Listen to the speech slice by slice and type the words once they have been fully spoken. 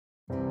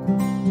Hello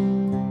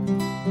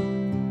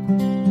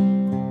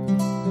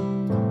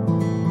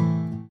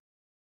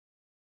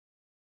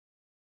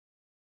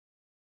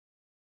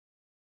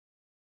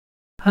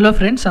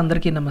friends,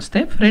 అందరికీ నమస్తే.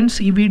 Friends,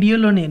 ఈ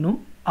వీడియోలో నేను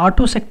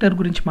ఆటో సెక్టర్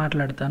గురించి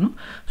మాట్లాడతాను.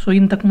 సో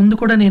ఇంతకు ముందు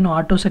కూడా నేను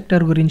ఆటో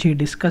సెక్టర్ గురించి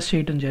డిస్కస్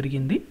చేయడం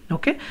జరిగింది.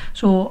 ఓకే,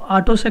 సో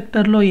ఆటో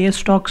సెక్టర్లో ఏ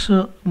స్టాక్స్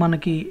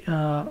మనకి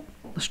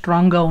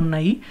స్ట్రాంగ్గా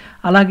ఉన్నాయి,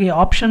 అలాగే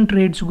ఆప్షన్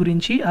ట్రేడ్స్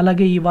గురించి,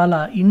 అలాగే ఇవాళ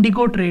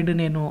ఇండిగో ట్రేడ్,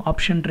 నేను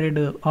ఆప్షన్ ట్రేడ్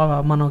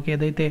మనకి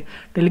ఏదైతే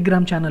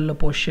టెలిగ్రామ్ ఛానల్లో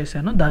పోస్ట్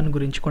చేశానో దాని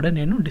గురించి కూడా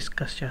నేను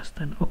డిస్కస్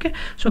చేస్తాను. ఓకే,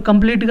 సో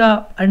కంప్లీట్గా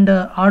అండ్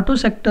ఆటో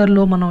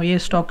సెక్టర్లో మనం ఏ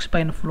స్టాక్స్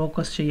పైన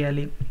ఫోకస్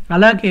చేయాలి,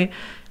 అలాగే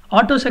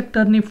ఆటో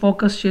సెక్టర్ని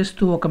ఫోకస్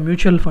చేస్తూ ఒక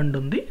మ్యూచువల్ ఫండ్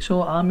ఉంది. సో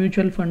ఆ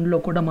మ్యూచువల్ ఫండ్లో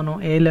కూడా మనం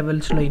ఏ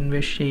లెవెల్స్లో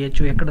ఇన్వెస్ట్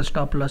చేయొచ్చు, ఎక్కడ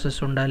స్టాప్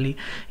లాసెస్ ఉండాలి,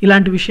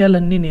 ఇలాంటి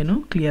విషయాలన్నీ నేను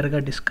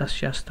క్లియర్గా డిస్కస్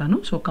చేస్తాను.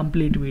 సో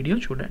కంప్లీట్ వీడియో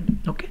చూడండి.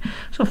 ఓకే,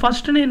 సో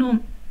ఫస్ట్ నేను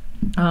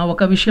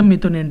ఒక విషయం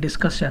మీతో నేను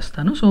డిస్కస్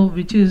చేస్తాను. సో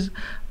విచ్ ఈజ్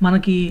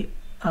మనకి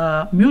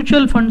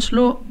మ్యూచువల్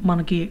ఫండ్స్లో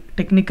మనకి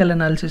టెక్నికల్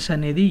అనాలిసిస్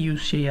అనేది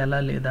యూజ్ చేయాలా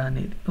లేదా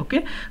అనేది. ఓకే,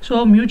 సో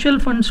మ్యూచువల్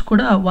ఫండ్స్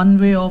కూడా one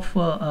way of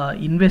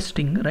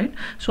investing, right?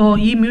 So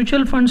ఈ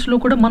మ్యూచువల్ ఫండ్స్లో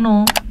కూడా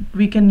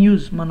we can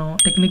use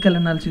technical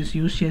analysis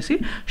use చేసి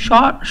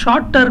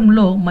షార్ట్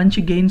టర్మ్లో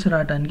మంచి గెయిన్స్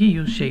రావడానికి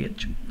యూజ్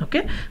చేయొచ్చు.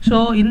 Okay, so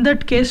in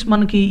that case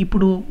మనకి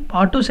ఇప్పుడు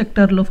ఆటో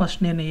సెక్టర్లో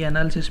ఫస్ట్ నేను ఈ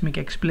అనాలిసిస్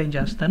మీకు ఎక్స్ప్లెయిన్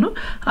చేస్తాను.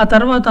 ఆ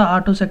తర్వాత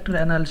ఆటో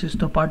సెక్టర్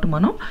అనాలిసిస్తో పాటు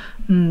మనం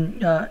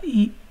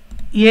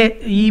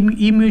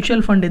ఈ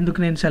మ్యూచువల్ ఫండ్ ఎందుకు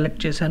నేను సెలెక్ట్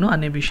చేశాను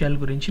అనే విషయాల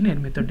గురించి నేను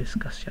మీతో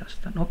డిస్కస్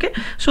చేస్తాను. ఓకే,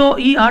 సో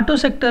ఈ ఆటో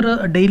సెక్టర్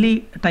డైలీ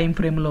టైం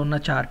ఫ్రేమ్లో ఉన్న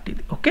చార్ట్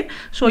ఇది. ఓకే,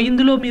 సో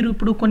ఇందులో మీరు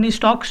ఇప్పుడు కొన్ని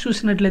స్టాక్స్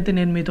చూసినట్లయితే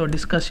నేను మీతో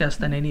డిస్కస్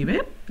చేస్తాను. ఎనీవే,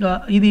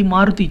 ఇది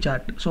మారుతి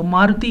చార్ట్. సో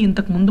మారుతి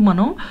ఇంతకుముందు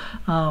మనం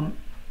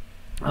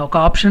ఒక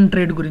ఆప్షన్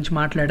ట్రేడ్ గురించి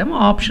మాట్లాడాము.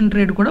 ఆ ఆప్షన్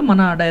ట్రేడ్ కూడా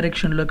మన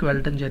డైరెక్షన్లోకి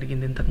వెళ్ళటం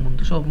జరిగింది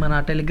ఇంతకుముందు. సో మన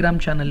టెలిగ్రామ్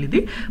ఛానల్ ఇది.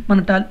 మన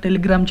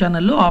టెలిగ్రామ్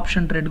ఛానల్లో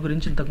ఆప్షన్ ట్రేడ్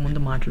గురించి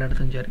ఇంతకుముందు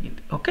మాట్లాడటం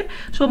జరిగింది. ఓకే,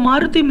 సో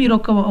మారుతి మీరు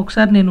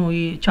ఒకసారి నేను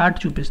ఈ చార్ట్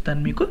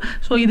చూపిస్తాను మీకు.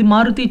 సో ఇది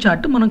మారుతి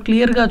చార్ట్, మనం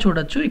క్లియర్గా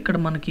చూడొచ్చు. ఇక్కడ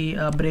మనకి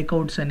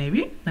బ్రేక్అవుట్స్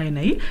అనేవి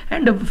అయినాయి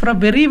and for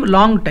very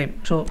long time.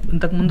 So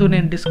ఇంతకుముందు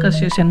నేను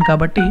డిస్కస్ చేశాను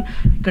కాబట్టి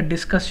ఇక్కడ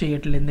డిస్కస్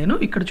చేయట్లేదు నేను.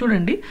 ఇక్కడ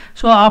చూడండి,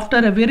 so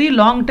after a very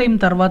long time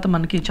తర్వాత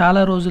మనకి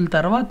చాలా రోజుల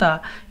తర్వాత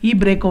ఈ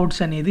బ్రేక్అవుట్స్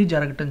అనేది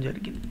జరగటం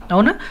జరిగింది.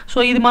 అవునా? సో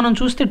ఇది మనం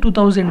చూస్తే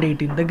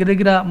 2018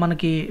 దగ్గర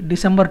మనకి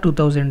డిసెంబర్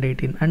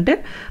 2018 అంటే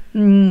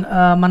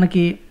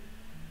మనకి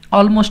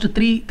ఆల్మోస్ట్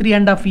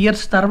 3.5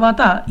 years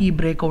తర్వాత ఈ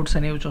బ్రేక్అవుట్స్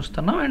అనేవి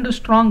చూస్తున్నాం అండ్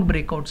స్ట్రాంగ్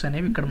బ్రేక్అవుట్స్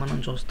అనేవి ఇక్కడ మనం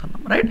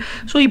చూస్తున్నాం, రైట్?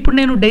 సో ఇప్పుడు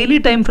నేను డైలీ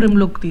టైం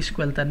ఫ్రేమ్లోకి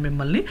తీసుకువెళ్తాను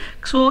మిమ్మల్ని.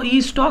 సో ఈ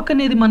స్టాక్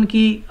అనేది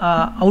మనకి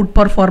అవుట్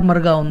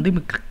పర్ఫార్మర్గా ఉంది.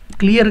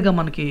 క్లియర్గా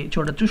మనకి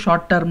చూడొచ్చు.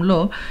 షార్ట్ టర్మ్లో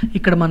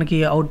ఇక్కడ మనకి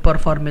అవుట్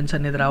పర్ఫార్మెన్స్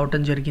అనేది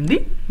రావటం జరిగింది.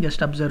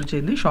 జస్ట్ అబ్జర్వ్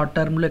చేయండి, షార్ట్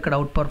టర్మ్లో ఇక్కడ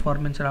అవుట్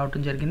పర్ఫార్మెన్స్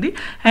రావటం జరిగింది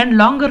అండ్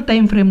లాంగర్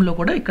టైం ఫ్రేమ్లో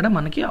కూడా ఇక్కడ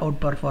మనకి అవుట్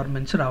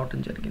పర్ఫార్మెన్స్ రావటం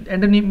జరిగింది.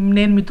 అండ్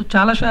నేను మీతో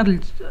చాలాసార్లు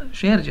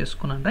షేర్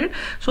చేసుకున్నాను, రైట్?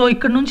 సో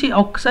ఇక్కడ నుంచి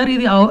ఒకసారి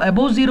ఇది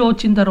అబౌవ్ జీరో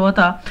వచ్చిన తర్వాత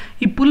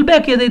ఈ పుల్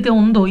బ్యాక్ ఏదైతే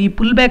ఉందో, ఈ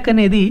పుల్ బ్యాక్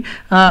అనేది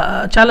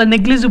చాలా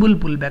నెగ్లిజిబుల్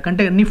పుల్ బ్యాక్.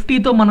 అంటే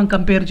నిఫ్టీతో మనం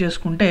కంపేర్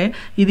చేసుకుంటే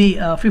ఇది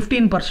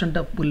 15%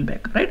 pull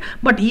back, right?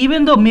 But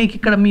even though మీకు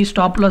ఇక్కడ మీ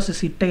స్టాప్ లాస్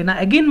హిట్ అయినా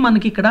అగైన్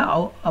మనకి ఇక్కడ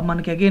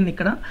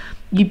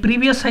ఈ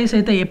ప్రీవియస్ హైస్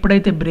అయితే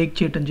ఎప్పుడైతే బ్రేక్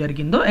చేయడం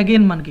జరిగిందో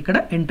అగైన్ మనకి ఇక్కడ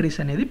ఎంట్రీస్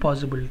అనేది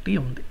పాసిబిలిటీ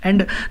ఉంది.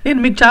 అండ్ నేను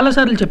మీకు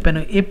చాలాసార్లు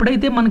చెప్పాను,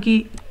 ఎప్పుడైతే మనకి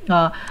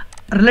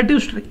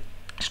రిలేటివ్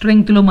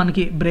స్ట్రెంగ్త్లో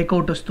మనకి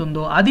బ్రేక్అవుట్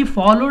వస్తుందో అది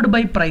ఫాలోడ్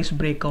బై ప్రైస్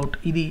బ్రేక్అవుట్.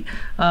 ఇది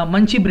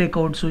మంచి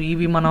బ్రేక్అవుట్స్,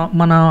 ఇవి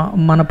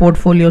మన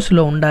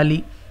పోర్ట్ఫోలియోస్లో ఉండాలి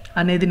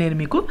అనేది నేను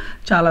మీకు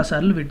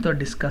చాలాసార్లు వీటితో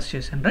డిస్కస్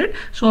చేశాను, right?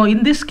 So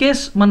in this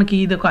case మనకి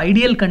ఇది ఒక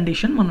ఐడియల్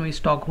కండిషన్ మనం ఈ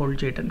స్టాక్ హోల్డ్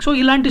చేయడానికి. సో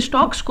ఇలాంటి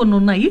స్టాక్స్ కొన్ని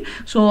ఉన్నాయి.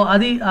 సో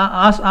అది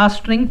ఆ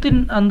స్ట్రెంగ్త్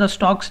అండ్ ద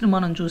స్టాక్స్ని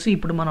మనం చూసి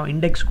ఇప్పుడు మనం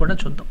ఇండెక్స్ కూడా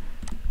చూద్దాం.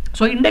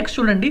 సో ఇండెక్స్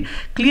చూడండి,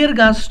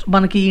 క్లియర్గా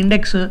మనకి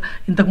ఇండెక్స్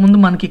ఇంతకుముందు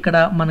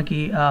మనకి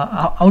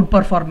అవుట్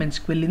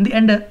పర్ఫార్మెన్స్కి వెళ్ళింది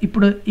అండ్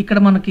ఇప్పుడు ఇక్కడ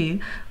మనకి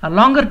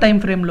లాంగర్ టైం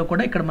ఫ్రేమ్లో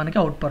కూడా ఇక్కడ మనకి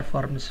అవుట్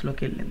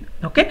పర్ఫార్మెన్స్లోకి వెళ్ళింది.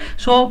 ఓకే,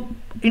 సో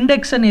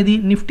ఇండెక్స్ అనేది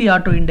నిఫ్టీ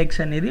ఆటో ఇండెక్స్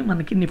అనేది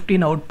మనకి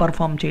నిఫ్టీని అవుట్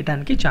పర్ఫార్మ్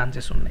చేయడానికి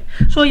ఛాన్సెస్ ఉన్నాయి.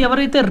 సో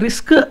ఎవరైతే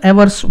రిస్క్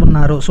ఎవర్స్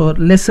ఉన్నారో, సో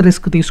లెస్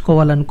రిస్క్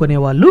తీసుకోవాలనుకునే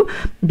వాళ్ళు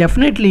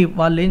డెఫినెట్లీ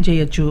వాళ్ళు ఏం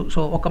చేయొచ్చు,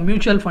 సో ఒక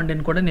మ్యూచువల్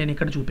ఫండ్ని కూడా నేను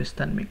ఇక్కడ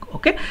చూపిస్తాను మీకు.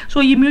 ఓకే, సో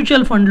ఈ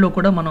మ్యూచువల్ ఫండ్లో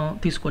కూడా మనం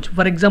తీసుకోవచ్చు.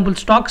 ఫర్ ఎగ్జాంపుల్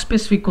స్టాక్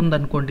స్పెసిఫిక్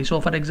ఉందనుకోండి. సో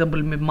ఫర్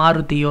ఎగ్జాంపుల్ మీ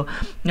మారుతియో,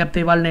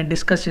 లేకపోతే వాళ్ళు నేను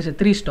డిస్కస్ చేసే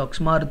 3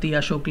 stocks Maruti,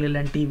 Ashok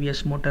Leyland,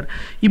 TVS motor,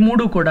 ఈ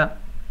 3 కూడా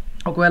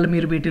ఒకవేళ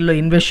మీరు వీటిల్లో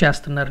ఇన్వెస్ట్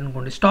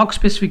చేస్తున్నారనుకోండి, స్టాక్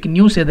స్పెసిఫిక్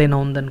న్యూస్ ఏదైనా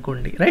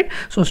ఉందనుకోండి, రైట్?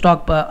 సో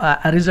స్టాక్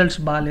రిజల్ట్స్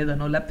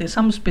బాగాలేదనో, లేకపోతే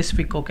సమ్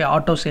స్పెసిఫిక్ ఓకే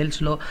ఆటో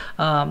సేల్స్లో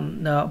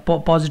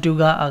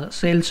పాజిటివ్గా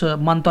sales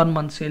month on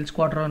month sales,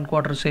 quarter on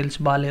quarter sales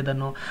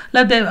బాగాలేదనో,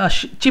 లేకపోతే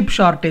చిప్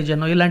షార్టేజ్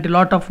అనో, ఇలాంటి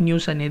లాట్ ఆఫ్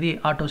న్యూస్ అనేది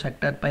ఆటో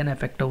సెక్టర్ పైన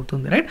ఎఫెక్ట్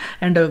అవుతుంది, right?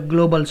 And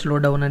global slow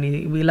down అని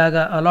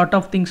ఇలాగా లాట్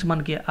ఆఫ్ థింగ్స్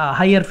మనకి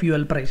హయ్యర్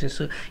ఫ్యూయల్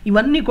ప్రైసెస్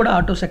ఇవన్నీ కూడా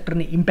ఆటో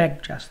సెక్టర్ని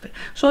ఇంపాక్ట్ చేస్తాయి.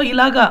 సో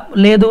ఇలాగా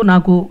లేదు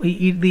నాకు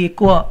ఇది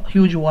ఎక్కువ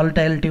హ్యూజ్ వాల్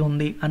వాలటాలిటీ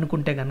ఉంది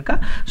అనుకుంటే కనుక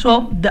so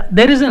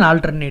there is an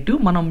alternative,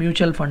 మనం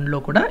మ్యూచువల్ ఫండ్లో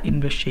కూడా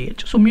ఇన్వెస్ట్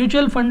చేయొచ్చు. సో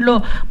మ్యూచువల్ ఫండ్లో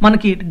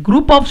మనకి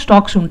గ్రూప్ ఆఫ్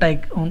స్టాక్స్ ఉంటాయి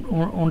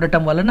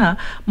ఉండటం వలన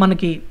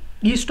మనకి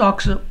ఈ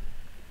స్టాక్స్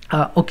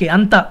ఓకే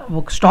అంత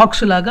స్టాక్స్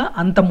లాగా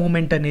అంత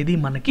మూమెంట్ అనేది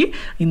మనకి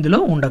ఇందులో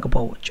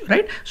ఉండకపోవచ్చు,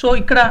 రైట్. సో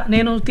ఇక్కడ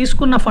నేను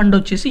తీసుకున్న ఫండ్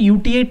వచ్చేసి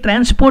UTI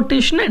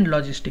transportation and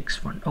logistics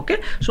fund. Okay,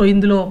 so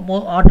ఇందులో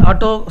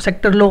ఆటో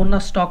సెక్టర్లో ఉన్న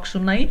స్టాక్స్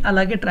ఉన్నాయి,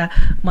 అలాగే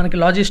మనకి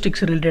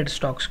లాజిస్టిక్స్ రిలేటెడ్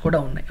స్టాక్స్ కూడా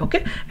ఉన్నాయి.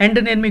 ఓకే, అండ్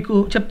నేను మీకు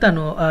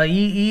చెప్తాను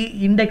ఈ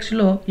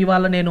ఇండెక్స్లో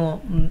ఇవాళ నేను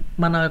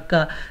మన యొక్క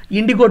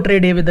ఇండిగో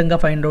ట్రేడ్ ఏ విధంగా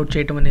ఫైండ్ అవుట్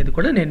చేయడం అనేది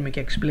కూడా నేను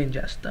మీకు ఎక్స్ప్లెయిన్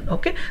చేస్తాను.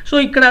 ఓకే, సో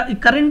ఇక్కడ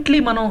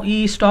కరెంట్లీ మనం ఈ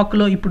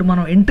స్టాక్లో ఇప్పుడు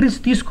మనం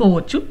ఎంట్రీస్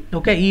తీసుకోవచ్చు.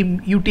 ఓకే, ఈ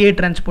యూటీఐ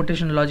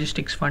ట్రాన్స్పోర్టేషన్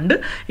లాజిస్టిక్స్ ఫండ్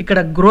ఇక్కడ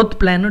growth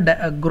plan,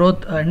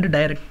 growth and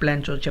direct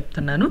plan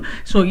చెప్తున్నాను.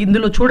 సో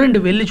ఇందులో చూడండి,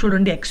 వెళ్ళి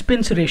చూడండి,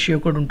 ఎక్స్పెన్స్ రేషియో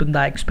కూడా ఉంటుంది.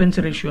 ఆ ఎక్స్పెన్స్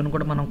రేషియోను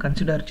కూడా మనం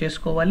కన్సిడర్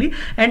చేసుకోవాలి.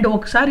 అండ్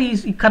ఒకసారి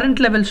ఈ కరెంట్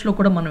లెవెల్స్లో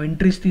కూడా మనం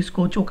ఎంట్రీస్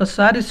తీసుకోవచ్చు.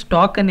 ఒకసారి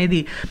స్టాక్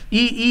అనేది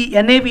ఈ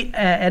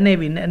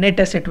ఎన్ఏవి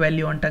నెట్ అసెట్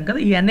వాల్యూ అంటాం కదా,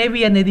 ఈ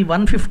ఎన్ఏవి అనేది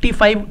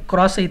 155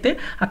 క్రాస్ అయితే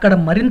అక్కడ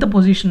మరింత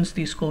పొజిషన్స్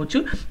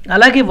తీసుకోవచ్చు.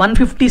 అలాగే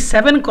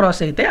 157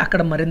 క్రాస్ అయితే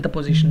అక్కడ మరింత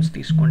పొజిషన్స్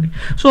తీసుకోండి.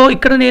 సో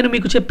ఇక్కడ నేను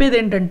మీకు చెప్పేది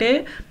ఏంటంటే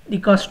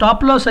ఇక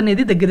స్టాప్ లాస్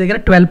అనేది దగ్గర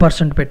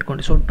 12%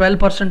 పెట్టుకోండి. సో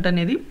 12%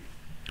 అనేది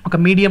ఒక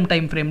మీడియం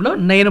టైం ఫ్రేమ్లో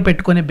నేను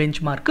పెట్టుకునే బెంచ్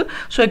మార్క్.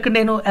 సో ఇక్కడ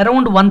నేను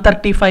అరౌండ్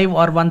 135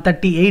 ఆర్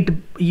 138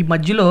 ఈ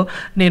మధ్యలో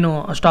నేను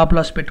స్టాప్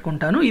లాస్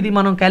పెట్టుకుంటాను. ఇది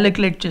మనం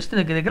క్యాలిక్యులేట్ చేస్తే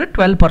దగ్గర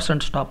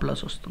 12% స్టాప్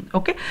లాస్ వస్తుంది.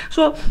 ఓకే,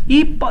 సో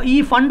ఈ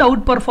ఫండ్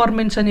అవుట్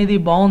పర్ఫార్మెన్స్ అనేది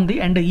బాగుంది.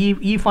 అండ్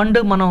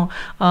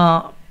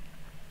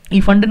ఈ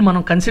ఫండ్ని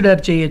మనం కన్సిడర్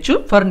చేయొచ్చు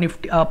for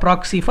Nifty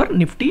proxy for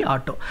Nifty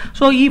auto.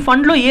 So ఈ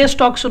ఫండ్లో ఏ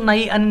స్టాక్స్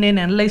ఉన్నాయి అని నేను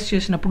అనలైజ్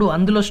చేసినప్పుడు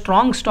అందులో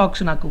స్ట్రాంగ్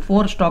స్టాక్స్ నాకు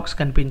 4 స్టాక్స్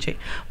కనిపించాయి.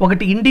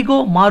 ఒకటి ఇండిగో,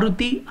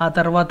 మారుతి, ఆ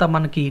తర్వాత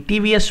మనకి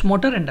TVS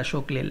motor and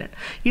Ashok Leyland.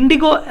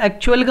 IndiGo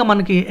యాక్చువల్గా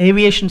మనకి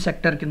ఏవియేషన్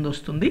సెక్టర్ కింద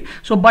వస్తుంది.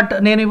 సో బట్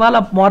నేను ఇవాళ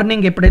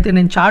మార్నింగ్ ఎప్పుడైతే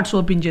నేను చార్ట్స్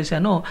ఓపెన్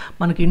చేశానో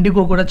మనకి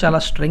ఇండిగో కూడా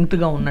చాలా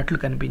స్ట్రెంగ్త్గా ఉన్నట్లు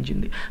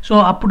కనిపించింది. సో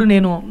అప్పుడు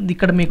నేను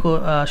ఇక్కడ మీకు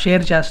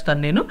షేర్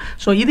చేస్తాను నేను.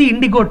 సో ఇది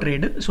IndiGo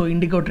trade. So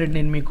IndiGo trade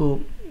నేను మీకు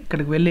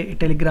ఇక్కడికి వెళ్ళి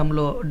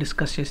టెలిగ్రామ్లో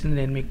డిస్కస్ చేసింది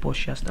నేను మీకు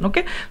పోస్ట్ చేస్తాను.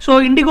 ఓకే, సో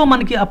ఇండిగో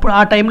మనకి అప్పుడు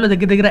ఆ టైంలో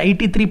దగ్గర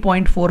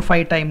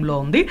 83.45 టైంలో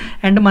ఉంది.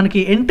 అండ్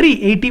మనకి entry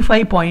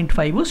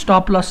 85.5,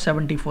 stop loss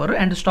 74.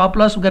 And stop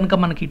loss కనుక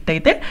మనకి హిట్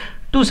అయితే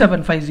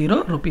 2750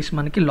 రూపీస్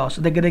మనకి లాస్.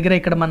 దగ్గర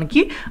ఇక్కడ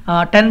మనకి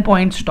 10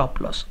 points stop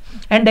loss.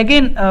 And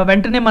again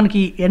వెంటనే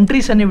మనకి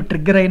ఎంట్రీస్ అనేవి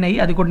ట్రిగ్గర్ అయినాయి,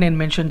 అది కూడా నేను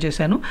మెన్షన్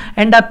చేశాను.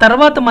 అండ్ ఆ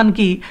తర్వాత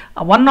మనకి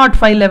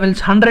 105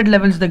 లెవెల్స్, 100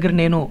 లెవెల్స్ దగ్గర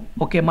నేను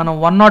ఓకే మనం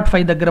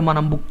 105 దగ్గర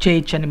మనం బుక్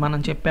చేయొచ్చు అని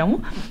మనం చెప్పాము.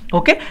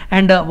 ఓకే,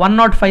 అండ్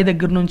 105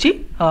 దగ్గర నుంచి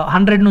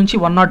 100 నుంచి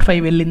 105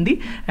 వెళ్ళింది.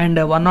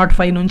 అండ్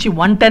 105 నుంచి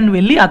 110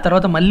 వెళ్ళి ఆ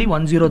తర్వాత మళ్ళీ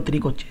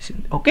 103కి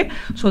వచ్చేసింది. Okay,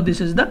 so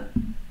this is the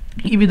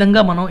ఈ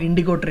విధంగా మనం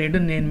ఇండిగో ట్రేడ్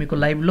నేను మీకు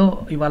లైవ్లో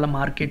ఇవాళ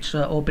మార్కెట్స్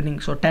ఓపెనింగ్.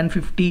 సో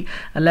 10:50,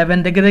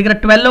 11 దగ్గర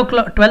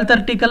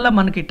 12:30 కల్లా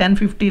మనకి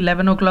 10:50,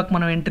 11 o'clock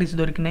మనం ఎంట్రీస్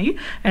దొరికినాయి.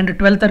 అండ్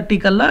 12:30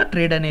 కల్లా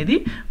ట్రేడ్ అనేది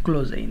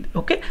క్లోజ్ అయింది.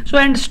 Okay, so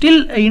and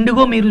still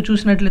IndiGo మీరు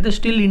చూసినట్లయితే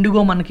స్టిల్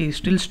ఇండిగో మనకి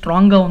స్టిల్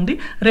స్ట్రాంగ్గా ఉంది.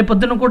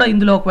 రేపొద్దున కూడా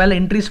ఇందులో ఒకవేళ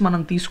ఎంట్రీస్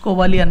మనం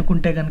తీసుకోవాలి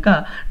అనుకుంటే కనుక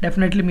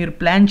డెఫినెట్లీ మీరు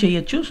ప్లాన్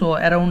చేయొచ్చు. సో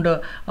అరౌండ్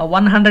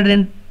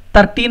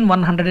 113,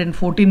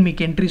 114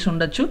 మీకు ఎంట్రీస్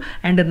ఉండొచ్చు.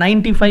 అండ్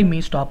 95 మీ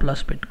స్టాప్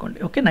లాస్ పెట్టుకోండి.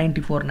 ఓకే,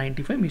 94,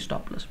 95 మీ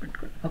స్టాప్ లాస్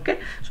పెట్టుకోండి. ఓకే,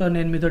 సో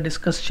నేను మీతో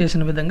డిస్కస్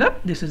చేసిన విధంగా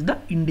this is the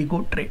IndiGo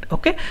trade.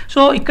 Okay,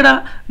 so ఇక్కడ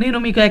నేను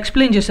మీకు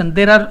ఎక్స్ప్లెయిన్ చేశాను.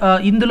 దేర్ ఆర్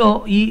ఇందులో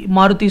ఈ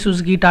మారుతి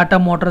సుజుకి, టాటా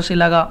మోటార్స్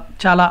ఇలాగా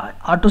చాలా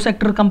ఆటో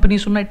సెక్టర్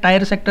కంపెనీస్ ఉన్నాయి,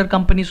 టైర్ సెక్టర్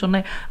కంపెనీస్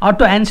ఉన్నాయి,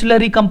 ఆటో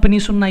యాన్సిలరీ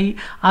కంపెనీస్ ఉన్నాయి.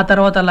 ఆ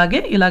తర్వాత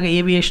అలాగే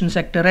ఏవియేషన్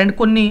సెక్టర్ అండ్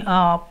కొన్ని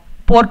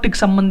పోర్ట్కి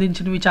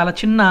సంబంధించినవి చాలా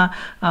చిన్న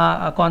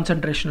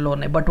కాన్సన్ట్రేషన్లో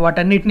ఉన్నాయి. బట్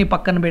వాటన్నిటిని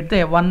పక్కన పెడితే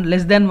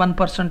less than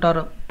 1% ఆర్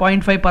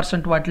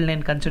 0.5% వాటిని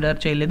నేను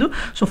కన్సిడర్ చేయలేదు.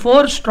 సో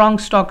 4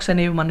 స్ట్రాంగ్ స్టాక్స్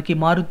అనేవి మనకి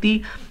మారుతి,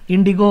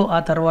 ఇండిగో,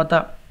 ఆ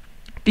తర్వాత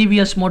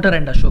TVS motor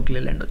and Ashok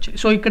Leyland వచ్చాయి.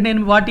 సో ఇక్కడ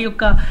నేను వాటి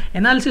యొక్క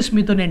ఎనాలిసిస్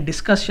మీతో నేను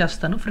డిస్కస్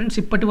చేస్తాను. ఫ్రెండ్స్,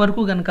 ఇప్పటి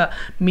వరకు కనుక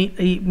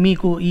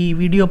మీకు ఈ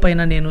వీడియో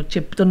పైన నేను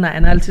చెప్తున్న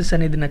ఎనాలిసిస్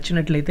అనేది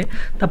నచ్చినట్లయితే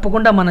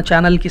తప్పకుండా మన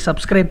ఛానల్కి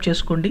సబ్స్క్రైబ్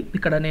చేసుకోండి.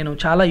 ఇక్కడ నేను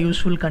చాలా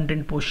యూస్ఫుల్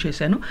కంటెంట్ పోస్ట్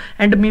చేశాను.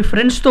 అండ్ మీ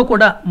ఫ్రెండ్స్తో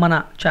కూడా మన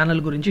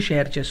ఛానల్ గురించి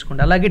షేర్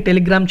చేసుకోండి. అలాగే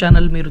టెలిగ్రామ్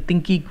ఛానల్ మీరు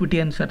థింక్ ఈక్విటీ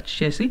అని సెర్చ్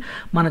చేసి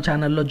మన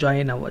ఛానల్లో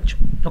జాయిన్ అవ్వచ్చు.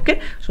 ఓకే,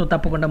 సో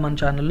తప్పకుండా మన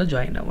ఛానల్లో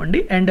జాయిన్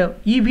అవ్వండి. అండ్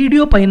ఈ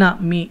వీడియో పైన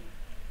మీ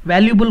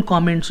వాల్యుబుల్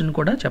కామెంట్స్ని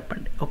కూడా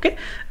చెప్పండి. Okay,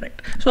 right.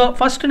 సో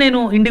ఫస్ట్ నేను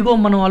ఇండిగో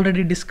మనం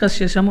ఆల్రెడీ డిస్కస్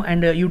చేసాము.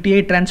 And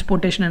UTI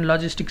transportation and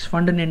logistics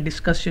fund నేను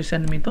డిస్కస్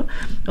చేశాను మీతో.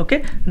 Okay,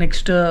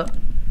 next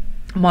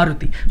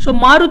Maruti. So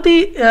Maruti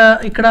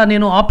ఇక్కడ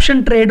నేను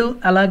ఆప్షన్ ట్రేడ్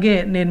అలాగే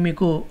నేను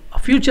మీకు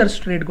ఫ్యూచర్స్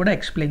ట్రేడ్ కూడా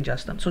ఎక్స్ప్లెయిన్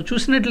చేస్తాను. సో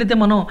చూసినట్లయితే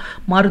మనం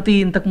మారుతి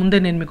ఇంతకుముందే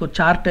నేను మీకు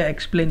చార్ట్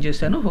ఎక్స్ప్లెయిన్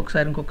చేశాను.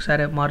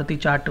 ఇంకొకసారి మారుతి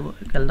చార్ట్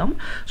వెళ్దాం.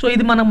 సో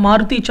ఇది మనం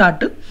మారుతి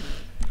చార్ట్.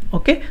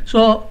 ఓకే. సో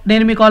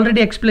నేను మీకు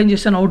ఆల్రెడీ ఎక్స్ప్లెయిన్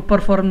చేశాను అవుట్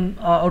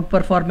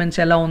పర్ఫార్మెన్స్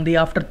ఎలా ఉంది.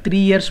 ఆఫ్టర్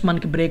 3 years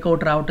మనకి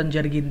బ్రేక్అవుట్ రావటం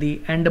జరిగింది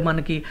అండ్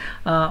మనకి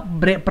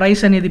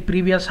ప్రైస్ అనేది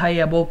ప్రీవియస్ హై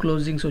అబోవ్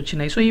క్లోజింగ్స్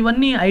వచ్చినాయి. సో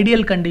ఇవన్నీ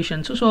ఐడియల్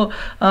కండిషన్స్. సో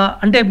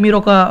అంటే మీరు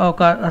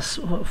ఒక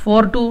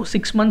 4 to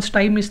 6 months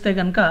టైం ఇస్తే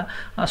కనుక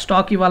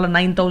స్టాక్ ఇవాళ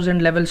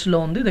 9,000 లెవెల్స్లో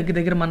ఉంది.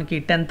 దగ్గర మనకి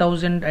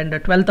 10,000 అండ్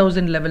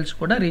 12,000 లెవెల్స్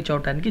కూడా రీచ్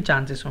అవడానికి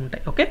ఛాన్సెస్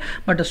ఉంటాయి. ఓకే,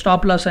 బట్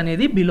స్టాప్ లాస్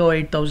అనేది బిలో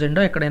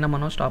 8,000 ఎక్కడైనా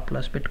మనం స్టాప్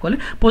లాస్ పెట్టుకోవాలి.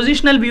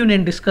 పొజిషనల్ వ్యూ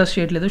నేను డిస్కస్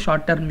చేయట్లేదు,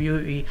 షార్ట్ టర్మ్ వ్యూ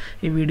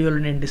ఈ వీడియోలో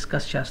నేను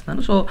డిస్కస్ చేస్తాను.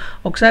 సో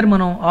ఒకసారి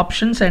మనం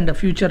ఆప్షన్స్ అండ్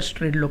ఫ్యూచర్స్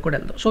ట్రేడ్లో కూడా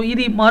వెళ్దాం. సో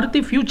ఇది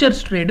Maruti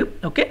futures trade.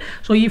 Okay,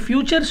 so ఈ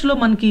ఫ్యూచర్స్లో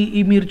మనకి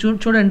మీరు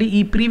చూడండి,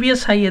 ఈ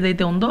ప్రీవియస్ హై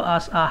ఏదైతే ఉందో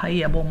ఆ హై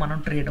అబోవ్ మనం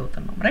ట్రేడ్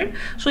అవుతున్నాం, రైట్.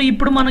 సో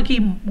ఇప్పుడు మనకి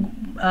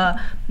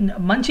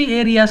మంచి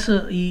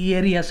ఈ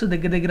ఏరియాస్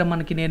దగ్గర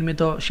మనకి నేను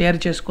మీతో షేర్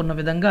చేసుకున్న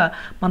విధంగా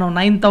మనం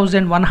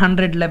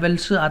 9,100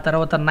 లెవెల్స్, ఆ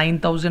తర్వాత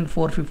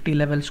 9,450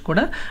 లెవెల్స్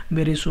కూడా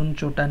వెరీ సూన్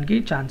చూడటానికి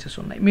ఛాన్సెస్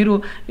ఉన్నాయి. మీరు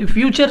ఈ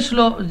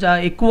ఫ్యూచర్స్లో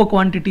ఎక్కువ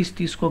క్వాంటిటీస్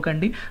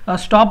తీసుకోకండి.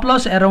 స్టాప్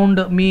లాస్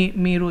అరౌండ్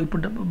మీరు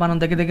ఇప్పుడు మనం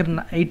దగ్గర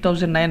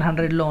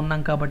 8,900లో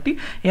ఉన్నాం కాబట్టి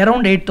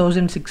అరౌండ్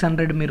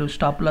 8,600 మీరు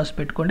స్టాప్ లాస్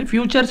పెట్టుకోండి.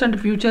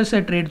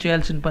 ఫ్యూచర్సే ట్రేడ్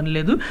చేయాల్సిన పని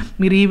లేదు.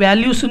 మీరు ఈ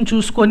వాల్యూస్ని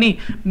చూసుకొని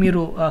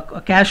మీరు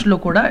క్యాష్లో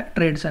కూడా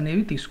ట్రేడ్స్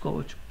అనేవి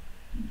తీసుకోవచ్చు.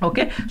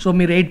 ఓకే, సో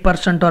మీరు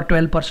 8% ఆర్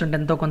 12%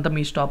 ఎంతో కొంత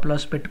మీ స్టాప్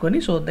లాస్ పెట్టుకొని,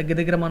 సో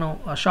దగ్గర మనం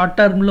షార్ట్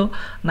టర్మ్లో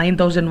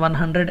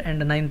 9,100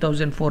 అండ్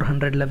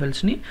 9,400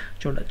 లెవెల్స్ని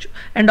చూడొచ్చు.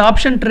 అండ్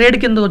ఆప్షన్ ట్రేడ్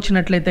కింద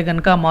వచ్చినట్లయితే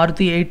కనుక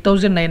Maruti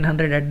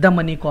 8,900 at the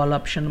money call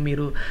option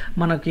మీరు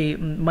మనకి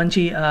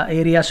మంచి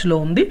ఏరియాస్లో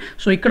ఉంది.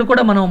 సో ఇక్కడ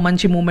కూడా మనం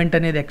మంచి మూమెంట్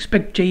అనేది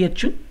ఎక్స్పెక్ట్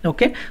చేయొచ్చు.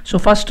 ఓకే, సో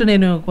ఫస్ట్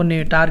నేను కొన్ని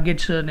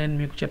టార్గెట్స్ నేను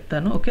మీకు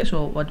చెప్తాను. Okay, so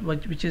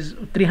which is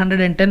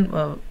 310,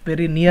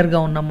 very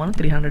నియర్గా ఉన్నాం మనం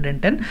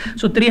 310.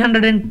 సో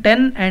 310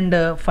 అండ్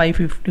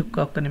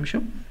 550 ఒక్క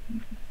నిమిషం.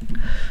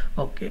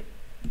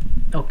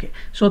 ఓకే,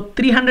 సో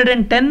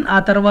 310, ఆ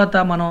తర్వాత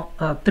మనం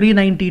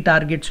 390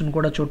 టార్గెట్స్ని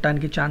కూడా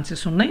చూడటానికి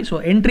ఛాన్సెస్ ఉన్నాయి. సో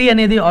ఎంట్రీ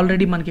అనేది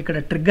ఆల్రెడీ మనకి ఇక్కడ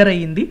ట్రిగ్గర్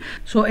అయ్యింది.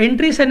 సో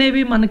ఎంట్రీస్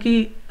అనేవి మనకి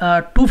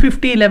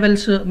 250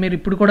 లెవెల్స్. మీరు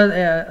ఇప్పుడు కూడా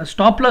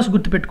స్టాప్ లాస్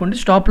గుర్తుపెట్టుకోండి,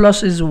 స్టాప్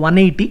లాస్ ఇస్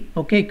 180.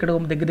 ఓకే, ఇక్కడ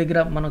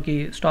దగ్గర మనకి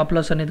స్టాప్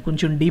లాస్ అనేది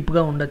కొంచెం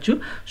డీప్గా ఉండొచ్చు.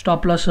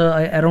 స్టాప్ లాస్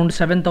అరౌండ్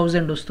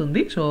 7,000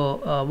 వస్తుంది. సో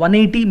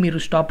 180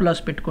 మీరు స్టాప్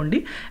లాస్ పెట్టుకోండి.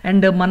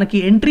 అండ్ మనకి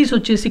ఎంట్రీస్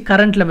వచ్చేసి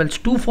కరెంట్ లెవెల్స్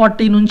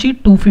 240 నుంచి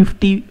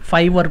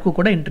 255 వరకు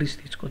కూడా ఎంట్రీస్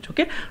తీసుకోవచ్చు.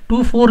 ఓకే,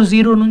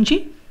 240 నుంచి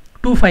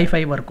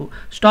 255 వరకు.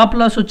 స్టాప్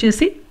లాస్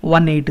వచ్చేసి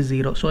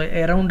 180. So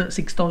around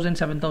 6,000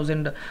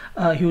 7,000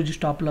 huge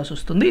stop loss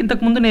వస్తుంది.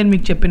 ఇంతకుముందు నేను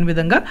మీకు చెప్పిన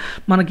విధంగా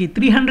మనకి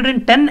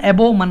 310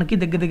 అబోవ్ మనకి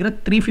దగ్గర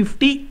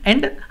 350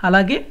 అండ్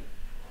అలాగే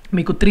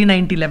మీకు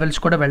 390 లెవెల్స్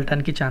కూడా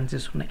వెళ్ళడానికి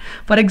ఛాన్సెస్ ఉన్నాయి.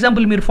 ఫర్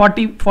ఎగ్జాంపుల్ మీరు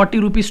 40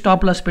 రూపీస్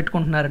స్టాప్ లాస్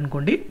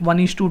పెట్టుకుంటున్నారనుకోండి,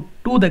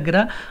 1:2 దగ్గర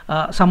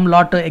సమ్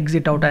లాట్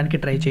ఎగ్జిట్ అవడానికి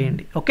ట్రై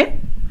చేయండి. Okay,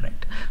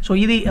 right. సో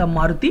ఇది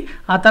మారుతి.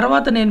 ఆ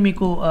తర్వాత నేను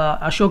మీకు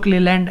Ashok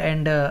Leyland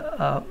and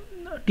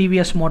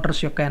TVS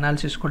Motors యొక్క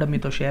అనాలిసిస్ కూడా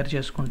మీతో షేర్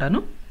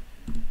చేసుకుంటాను.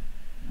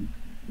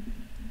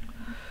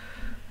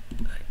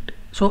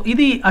 సో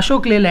ఇది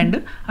అశోక్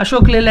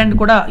లేలాండ్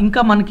కూడా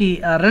ఇంకా మనకి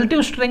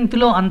రిలేటివ్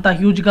స్ట్రెంగ్త్లో అంత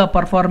హ్యూజ్గా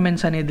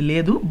పర్ఫార్మెన్స్ అనేది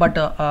లేదు. బట్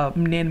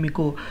నేను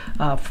మీకు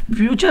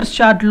ఫ్యూచర్స్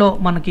చార్ట్లో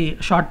మనకి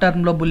షార్ట్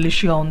టర్మ్లో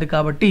బుల్లిష్గా ఉంది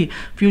కాబట్టి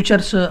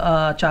ఫ్యూచర్స్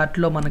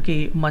చార్ట్లో మనకి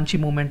మంచి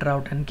మూమెంట్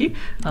రావడానికి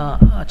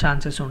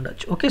ఛాన్సెస్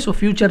ఉండొచ్చు. ఓకే, సో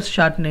ఫ్యూచర్స్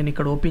చార్ట్ నేను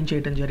ఇక్కడ ఓపెన్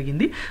చేయడం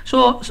జరిగింది. సో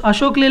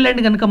అశోక్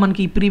లేలాండ్ కనుక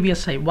మనకి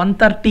ప్రీవియస్ హై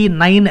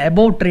 139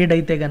 అబోవ్ ట్రేడ్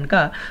అయితే కనుక,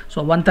 సో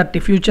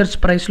 130 ఫ్యూచర్స్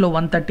ప్రైస్లో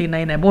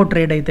 139 అబోవ్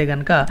ట్రేడ్ అయితే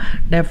కనుక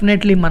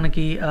డెఫినెట్లీ మనకి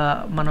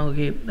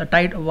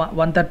టైట్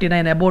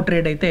 139 అబోవ్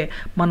ట్రేడ్ అయితే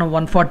మనం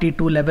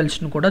 142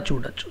 లెవెల్స్ను కూడా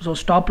చూడొచ్చు. సో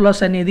స్టాప్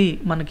లాస్ అనేది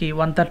మనకి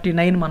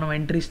 139 మనం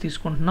ఎంట్రీస్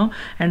తీసుకుంటున్నాం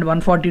అండ్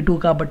 142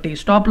 కాబట్టి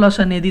స్టాప్ లాస్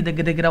అనేది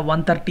దగ్గర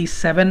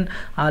 137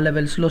 ఆ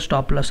లెవెల్స్లో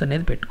స్టాప్ లాస్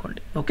అనేది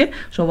పెట్టుకోండి. ఓకే,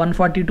 సో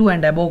 142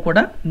 అండ్ అబోవ్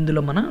కూడా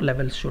ఇందులో మనం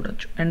లెవెల్స్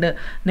చూడొచ్చు. అండ్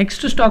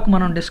నెక్స్ట్ స్టాక్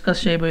మనం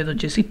డిస్కస్ చేయబోయేది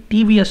వచ్చేసి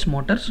TVS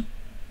Motors.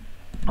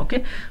 Okay,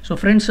 so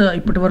friends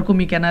ఇప్పటి వరకు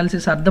మీకు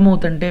అనాలిసిస్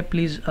అర్థమవుతుంటే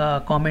ప్లీజ్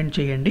కామెంట్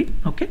చేయండి.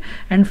 Okay,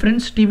 and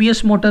friends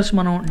TVS Motors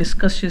మనం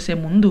డిస్కస్ చేసే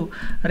ముందు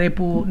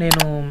రేపు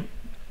నేను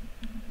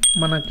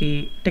మనకి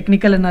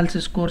టెక్నికల్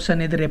అనాలిసిస్ కోర్స్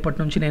అనేది రేపటి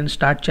నుంచి నేను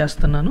స్టార్ట్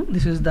చేస్తున్నాను.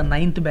 This is the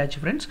 9th batch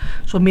friends.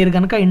 So మీరు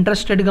కనుక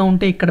ఇంట్రెస్టెడ్గా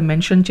ఉంటే ఇక్కడ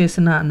మెన్షన్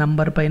చేసిన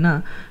నంబర్ పైన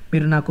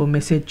మీరు నాకు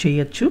మెసేజ్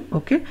చేయొచ్చు.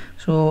 ఓకే,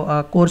 సో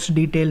కోర్స్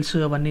డీటెయిల్స్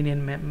అవన్నీ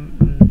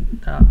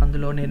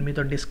అందులో నేను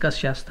మీతో డిస్కస్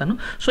చేస్తాను.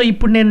 సో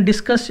ఇప్పుడు నేను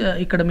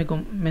ఇక్కడ మీకు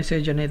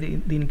మెసేజ్ అనేది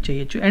దీనికి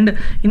చేయొచ్చు. అండ్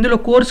ఇందులో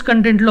కోర్స్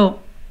కంటెంట్లో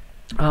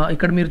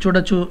ఇక్కడ మీరు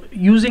చూడొచ్చు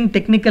using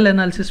technical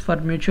analysis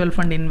for mutual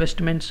fund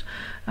investments,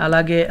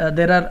 అలాగే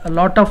there are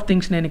lot of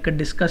things నేను ఇక్కడ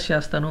డిస్కస్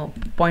చేస్తాను.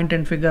 Point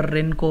and figure,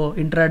 Renko,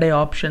 intraday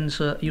options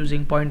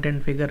using point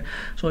and figure,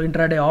 so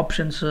intraday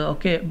options,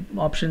 okay,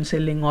 option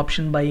selling,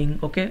 option buying,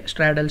 okay,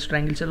 స్ట్రాడల్స్,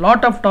 triangles,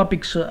 lot of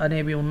topics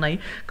అనేవి ఉన్నాయి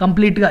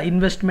కంప్లీట్గా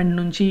investment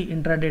నుంచి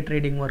intraday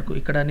trading వరకు.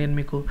 ఇక్కడ నేను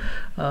మీకు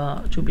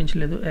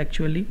చూపించలేదు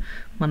యాక్చువల్లీ.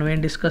 మనం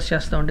ఏం డిస్కస్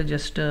చేస్తామంటే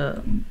just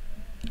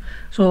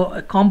so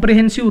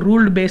comprehensive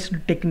ruled based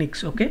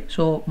techniques. Okay,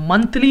 so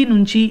monthly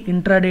నుంచి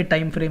ఇంట్రాడే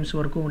టైం ఫ్రేమ్స్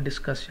వరకు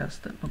డిస్కస్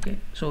చేస్తాను. ఓకే,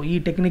 సో ఈ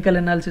టెక్నికల్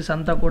అనాలిసిస్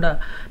అంతా కూడా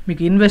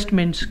మీకు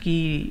ఇన్వెస్ట్మెంట్స్కి,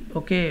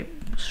 okay,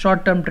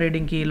 short term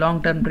ట్రేడింగ్కి,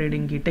 long term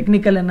ట్రేడింగ్కి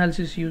technical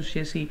analysis use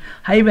చేసి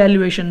హై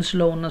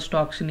వాల్యుయేషన్స్లో ఉన్న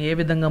స్టాక్స్ని ఏ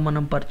విధంగా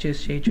మనం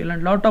పర్చేస్ చేయొచ్చు,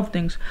 ఇలాంటి లాట్ ఆఫ్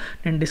థింగ్స్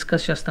నేను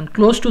డిస్కస్ చేస్తాను.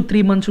 క్లోజ్ టు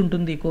 3 months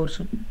ఉంటుంది ఈ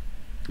course.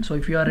 So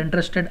if you are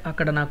interested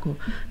అక్కడ నాకు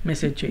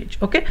మెసేజ్ చేయొచ్చు.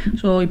 ఓకే,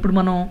 సో ఇప్పుడు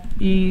మనం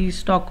ఈ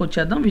స్టాక్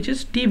వచ్చేద్దాం, which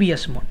is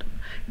TVS motor.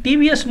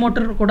 TVS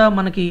motor కూడా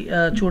మనకి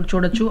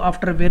చూడొచ్చు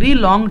ఆఫ్టర్ వెరీ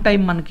లాంగ్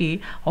టైం మనకి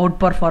అవుట్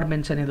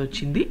పర్ఫార్మెన్స్ అనేది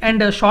వచ్చింది.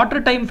 అండ్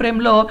షార్టర్ టైం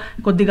ఫ్రేమ్లో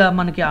కొద్దిగా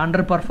మనకి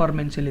అండర్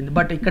పర్ఫార్మెన్స్ వెళ్ళింది.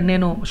 బట్ ఇక్కడ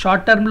నేను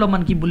షార్ట్ టర్మ్లో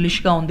మనకి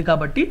బుల్లిష్గా ఉంది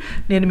కాబట్టి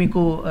నేను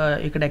మీకు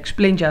ఇక్కడ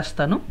ఎక్స్ప్లెయిన్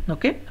చేస్తాను.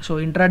 ఓకే, సో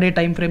ఇంట్రాడే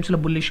టైం ఫ్రేమ్స్లో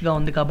బుల్లిష్గా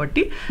ఉంది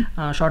కాబట్టి,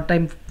 షార్ట్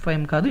టైం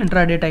ఫ్రేమ్ కాదు,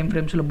 ఇంట్రాడే టైం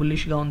ఫ్రేమ్స్లో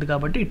బుల్లిష్గా ఉంది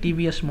కాబట్టి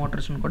టీవీఎస్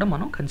మోటార్స్ని కూడా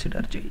మనం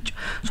కన్సిడర్ చేయొచ్చు.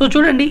 సో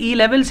చూడండి, ఈ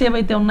లెవెల్స్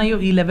ఏవైతే ఉన్నాయో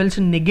ఈ లెవెల్స్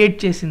నెగేట్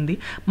చేసింది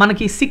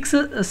మనకి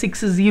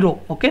 660.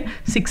 ఓకే,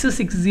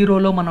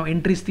 660లో మనం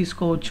ఎంట్రీస్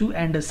తీసుకోవచ్చు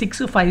అండ్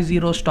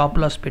 650 స్టాప్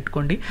లాస్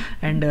పెట్టుకోండి.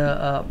 అండ్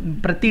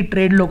ప్రతి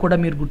ట్రేడ్లో కూడా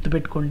మీరు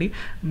గుర్తుపెట్టుకోండి,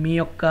 మీ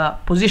యొక్క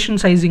పొజిషన్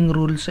సైజింగ్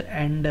రూల్స్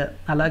అండ్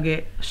అలాగే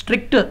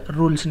స్ట్రిక్ట్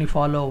రూల్స్ని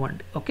ఫాలో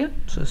అవ్వండి. ఓకే,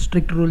 సో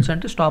స్ట్రిక్ట్ రూల్స్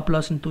అంటే స్టాప్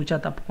లాస్ని తూచా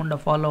తప్పకుండా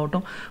ఫాలో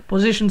అవటం,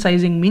 పొజిషన్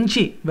సైజింగ్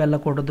మించి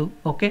వెళ్ళకూడదు.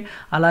 ఓకే,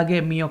 అలాగే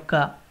మీ యొక్క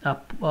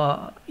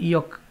ఈ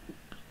యొక్క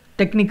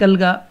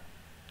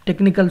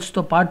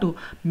టెక్నికల్స్తో పాటు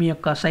మీ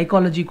యొక్క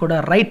సైకాలజీ కూడా,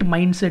 రైట్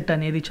మైండ్ సెట్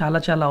అనేది చాలా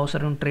చాలా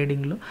అవసరం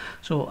ట్రేడింగ్లో.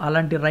 సో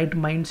అలాంటి రైట్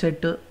మైండ్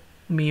సెట్,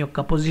 మీ యొక్క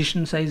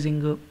పొజిషన్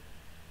సైజింగ్,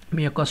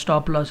 మీ యొక్క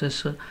స్టాప్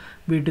లాసెస్,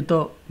 వీటితో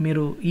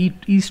మీరు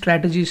ఈ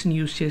స్ట్రాటజీస్ని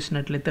యూస్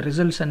చేసినట్లయితే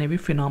రిజల్ట్స్ అనేవి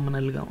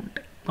ఫినామినల్గా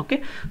ఉంటాయి. Okay,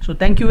 so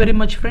thank you very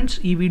much friends.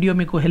 ఈ వీడియో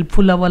మీకు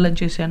హెల్ప్ఫుల్ అవ్వాలని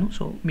చేశాను.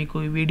 సో మీకు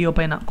ఈ వీడియో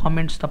పైన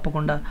కామెంట్స్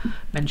తప్పకుండా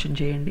మెన్షన్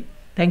చేయండి.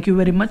 Thank you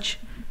very much.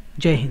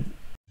 జై హింద్.